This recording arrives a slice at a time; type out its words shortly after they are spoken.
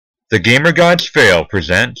The Gamer Gods Fail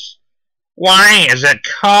presents Why Is It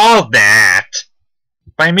Called That?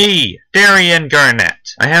 By me, Darian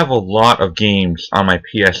Garnett. I have a lot of games on my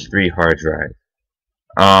PS3 hard drive.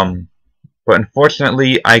 But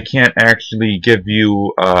unfortunately I can't actually give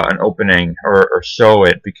you an opening or show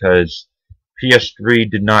it because PS3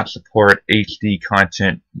 did not support HD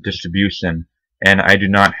content distribution, and I do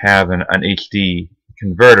not have an HD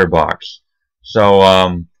converter box.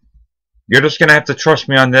 So you're just gonna have to trust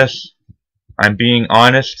me on this. I'm being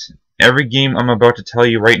honest. Every game I'm about to tell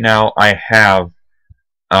you right now, I have.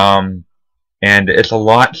 And it's a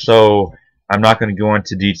lot, so I'm not gonna go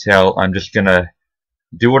into detail. I'm just gonna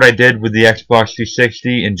do what I did with the Xbox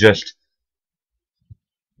 360 and just,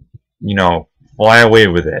 fly away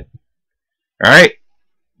with it. Alright?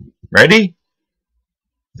 Ready?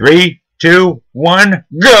 3, 2, 1,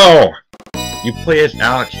 go! You play as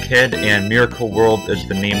Alex Kidd, and Miracle World is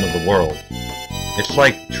the name of the world. It's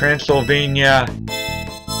like Transylvania,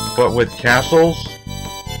 but with castles,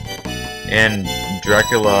 and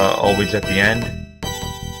Dracula always at the end.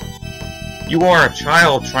 You are a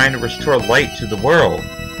child trying to restore light to the world.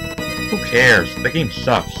 Who cares? The game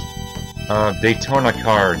sucks. Daytona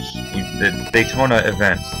cards, the Daytona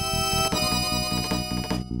events.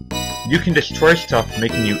 You can destroy stuff,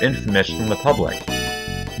 making you infamous from the public.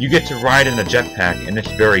 You get to ride in a jetpack, and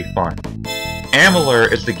it's very fun.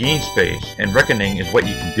 Amalur is the game space, and Reckoning is what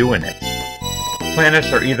you can do in it.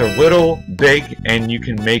 Planets are either little, big, and you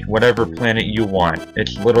can make whatever planet you want.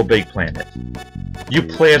 It's Little Big Planet. You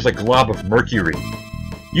play as a glob of mercury.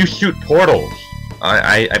 You shoot portals.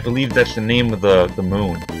 I believe that's the name of the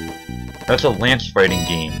moon. That's a lance fighting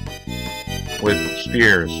game with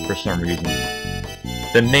spears for some reason.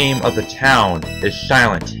 The name of the town is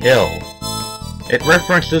Silent Hill. It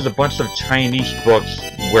references a bunch of Chinese books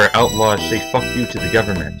where outlaws say fuck you to the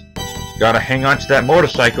government. Gotta hang on to that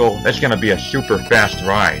motorcycle, that's gonna be a super fast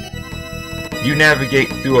ride. You navigate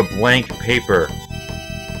through a blank paper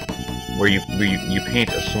where you paint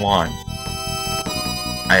a swan.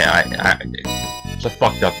 It's a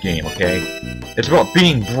fucked up game, okay? It's about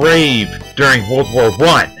being brave during World War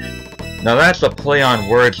I. Now that's a play on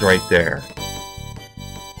words right there.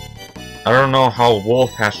 I don't know how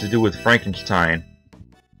Wolf has to do with Frankenstein.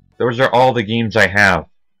 Those are all the games I have.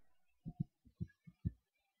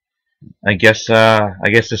 I guess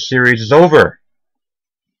the series is over.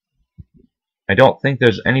 I don't think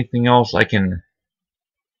there's anything else I can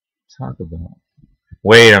talk about.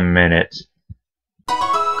 Wait a minute.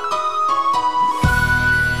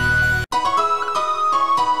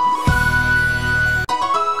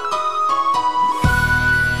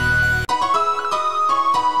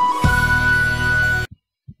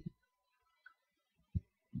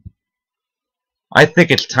 I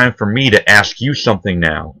think it's time for me to ask you something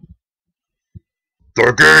now.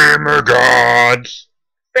 The Gamer Gods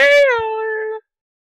Fail!